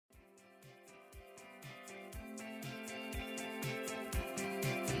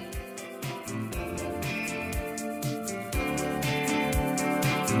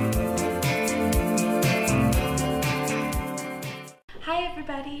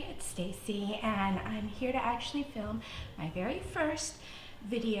everybody, it's Stacy and I'm here to actually film my very first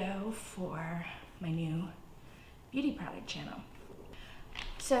video for my new beauty product channel.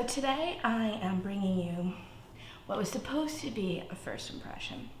 So today I am bringing you what was supposed to be a first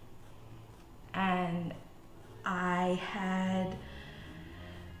impression, and I had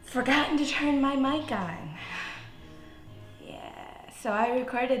forgotten to turn my mic on. Yeah, so I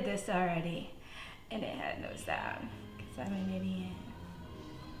recorded this already and it had no sound because I'm an idiot.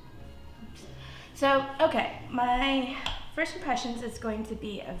 Oops. So, okay, my first impressions is going to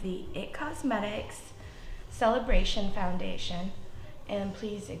be of the IT Cosmetics Celebration Foundation. And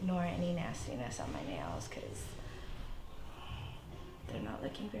please ignore any nastiness on my nails because they're not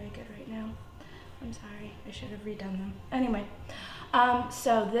looking very good right now. I'm sorry, I should have redone them. Anyway,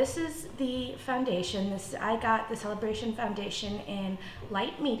 so this is the foundation. I got the Celebration Foundation in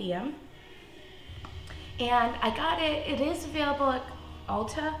light medium. And I got it, it is available at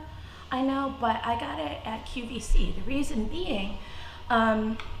Ulta, I know, but I got it at QVC. The reason being,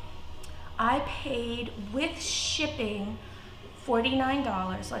 I paid with shipping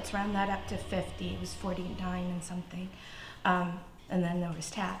 $49, let's round that up to 50, it was 49 and something, and then there was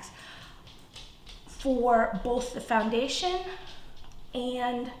tax, for both the foundation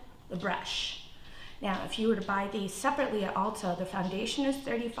and the brush. Now, if you were to buy these separately at Ulta, the foundation is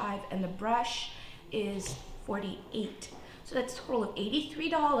 $35 and the brush is $48. So that's a total of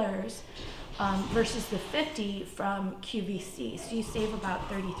 $83 versus the $50 from QVC. So you save about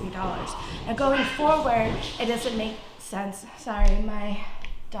 $33. Now going forward, it doesn't make sense. Sorry, my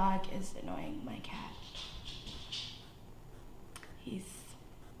dog is annoying my cat. He's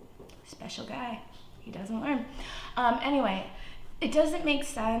a special guy. He doesn't learn. Anyway, it doesn't make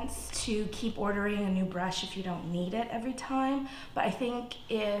sense to keep ordering a new brush if you don't need it every time, but I think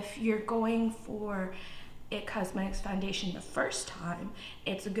if you're going for IT Cosmetics Foundation the first time,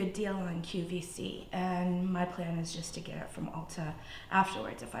 it's a good deal on QVC, and my plan is just to get it from Ulta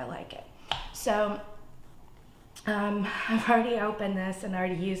afterwards if I like it. So I've already opened this and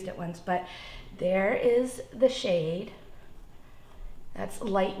already used it once, but there is the shade. That's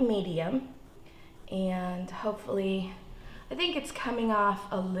light medium, and hopefully, I think it's coming off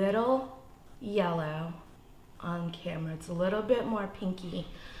a little yellow on camera. It's a little bit more pinky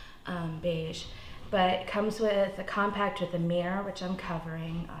beige, but it comes with a compact with a mirror, which I'm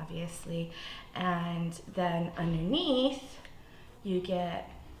covering, obviously. And then underneath, you get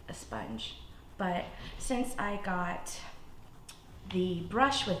a sponge. But since I got the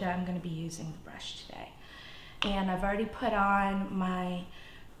brush with it, I'm gonna be using the brush today. And I've already put on my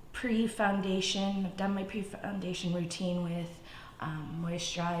pre-foundation. I've done my pre-foundation routine with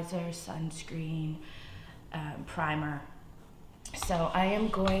moisturizer, sunscreen, primer. So I am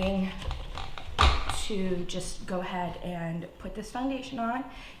going to just go ahead and put this foundation on.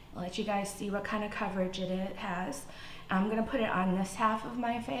 I'll let you guys see what kind of coverage it has. I'm gonna put it on this half of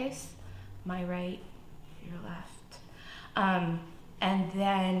my face, my right, your left. And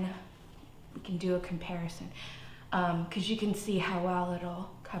then we can do a comparison. Because you can see how well it'll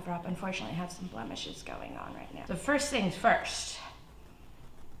cover up. Unfortunately, I have some blemishes going on right now. So first things first,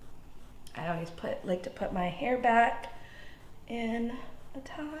 I always like to put my hair back in a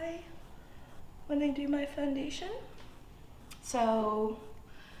tie when I do my foundation, so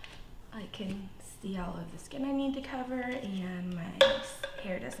I can see all of the skin I need to cover and my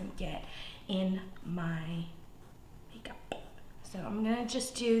hair doesn't get in my makeup. So I'm gonna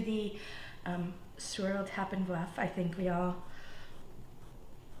just do the swirl, tap, and buff. I think we all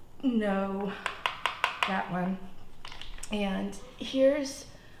know that one. And here's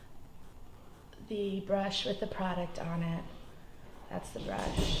the brush with the product on it. That's the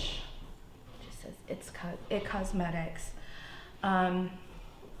brush. It just says IT Cosmetics. All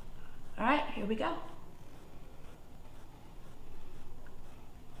right, here we go.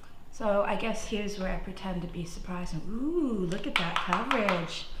 So I guess here's where I pretend to be surprised. Ooh, look at that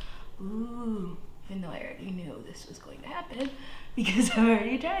coverage. Ooh, even though I already knew this was going to happen because I've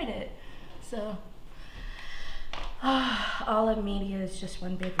already tried it. So, all of media is just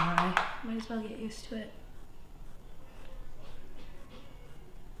one big lie. Might as well get used to it.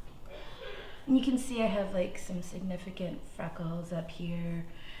 And you can see I have like some significant freckles up here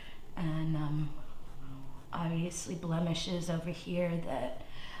and obviously blemishes over here that,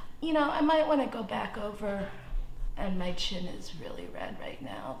 you know, I might want to go back over. And my chin is really red right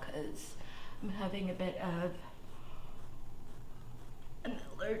now because I'm having a bit of an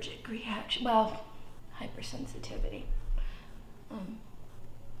allergic reaction. Well, hypersensitivity.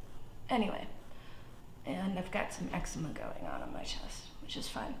 Anyway, and I've got some eczema going on my chest, which is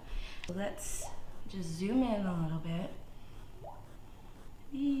fun. Let's just zoom in a little bit.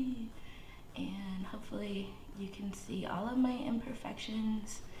 hopefully you can see all of my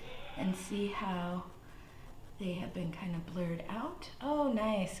imperfections and see how they have been kind of blurred out. Oh,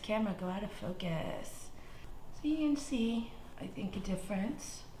 nice. Camera, go out of focus. So you can see, I think, a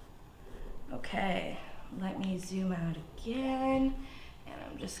difference. Okay, let me zoom out again, and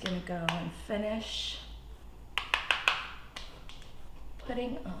I'm just gonna go and finish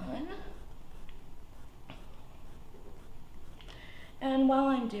putting on. And while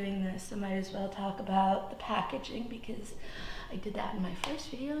I'm doing this, I might as well talk about the packaging, because I did that in my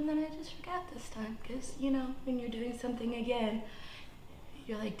first video and then I just forgot this time, because you know, when you're doing something again,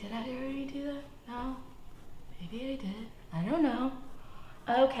 you're like, did I already do that? No, maybe I did, I don't know.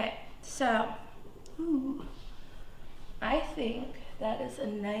 Okay, so, I think that is a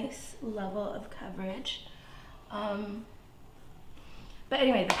nice level of coverage. But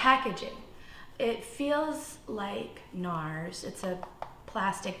anyway, the packaging. It feels like NARS. It's a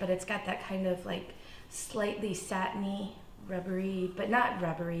plastic, but it's got that kind of like slightly satiny, rubbery, but not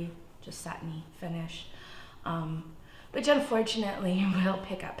rubbery, just satiny finish. Which unfortunately will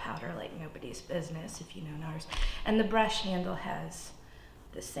pick up powder like nobody's business if you know NARS. And the brush handle has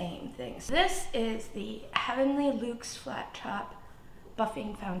the same thing. So this is the Heavenly Luxe Flat Top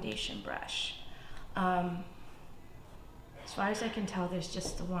Buffing Foundation Brush. As far as I can tell, there's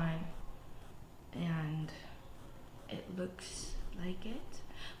just the one, and it looks like it.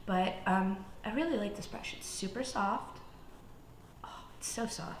 But I really like this brush. It's super soft. Oh, it's so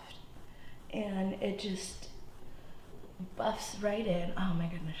soft. And it just buffs right in. Oh my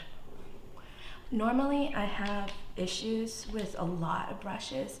goodness. Normally I have issues with a lot of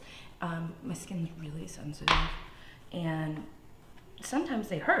brushes. My skin's really sensitive, and sometimes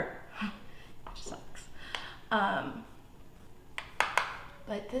they hurt, which sucks.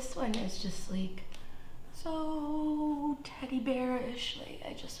 But this one is just like so teddy bearish, like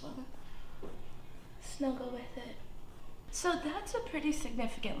I just want to snuggle with it. So that's a pretty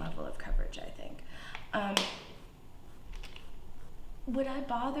significant level of coverage, I think. Would I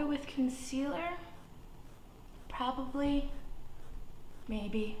bother with concealer? Probably,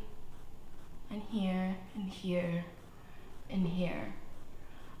 maybe, and here, and here, and here.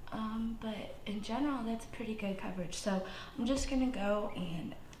 But in general, that's pretty good coverage. So I'm just gonna go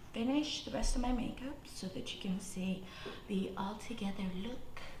and finish the rest of my makeup so that you can see the all-together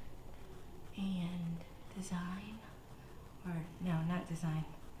look and design. Or no, not design.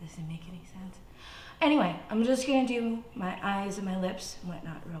 This doesn't make any sense. Anyway, I'm just gonna do my eyes and my lips and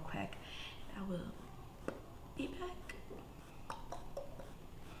whatnot real quick. I will be back.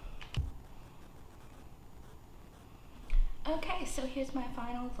 Okay, so here's my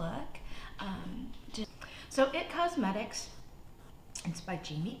final look. So IT Cosmetics, it's by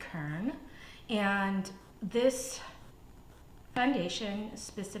Jamie Kern, and this foundation is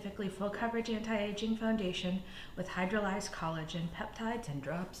specifically full coverage anti-aging foundation with hydrolyzed collagen, peptides, and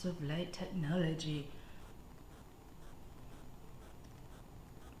drops of light technology.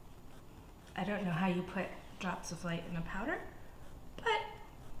 I don't know how you put drops of light in a powder, but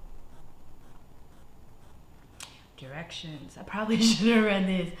directions. I probably should have read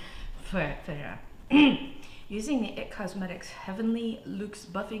these, but using the IT Cosmetics Heavenly Luxe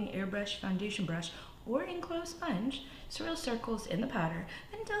Buffing Airbrush Foundation Brush or enclosed sponge, swirl circles in the powder,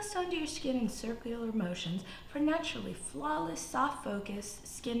 then dust onto your skin in circular motions for naturally flawless, soft focus,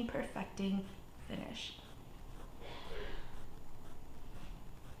 skin perfecting finish.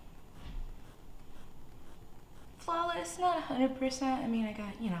 Flawless, not 100%. I mean, I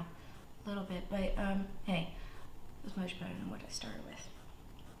got, you know, a little bit, but hey, it was much better than what I started with.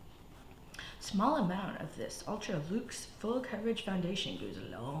 Small amount of this Ultra Luxe Full Coverage Foundation goes a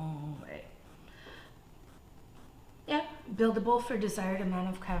long way. Yeah, buildable for desired amount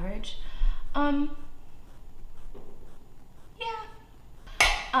of coverage.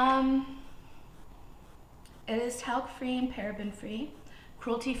 It is talc free and paraben free,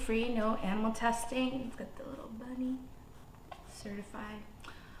 cruelty free, no animal testing. It's got the little bunny, certified.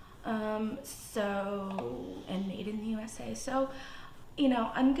 And made in the USA. So, you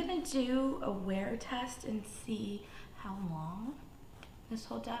know, I'm gonna do a wear test and see how long this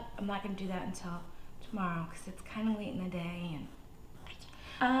holds up. I'm not gonna do that until tomorrow because it's kind of late in the day.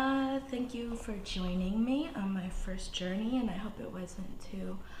 And thank you for joining me on my first journey, and I hope it wasn't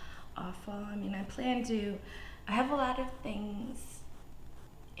too awful. I mean, I have a lot of things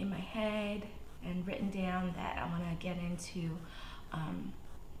in my head and written down that I want to get into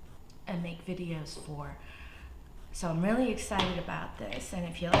and make videos for. So I'm really excited about this, and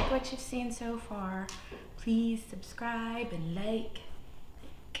if you like what you've seen so far, please subscribe and like.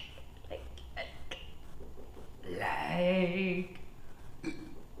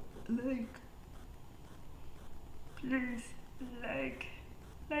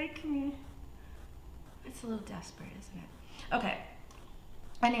 It's a little desperate, isn't it? Okay.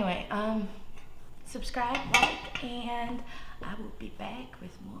 Anyway, subscribe, like, and I will be back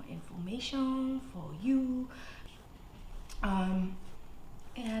with more information for you. And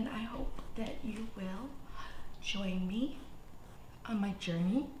I hope that you will join me on my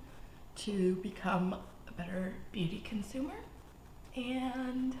journey to become a better beauty consumer,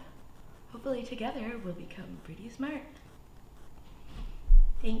 and hopefully together we'll become pretty smart.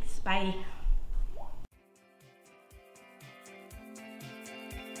 Thanks, bye.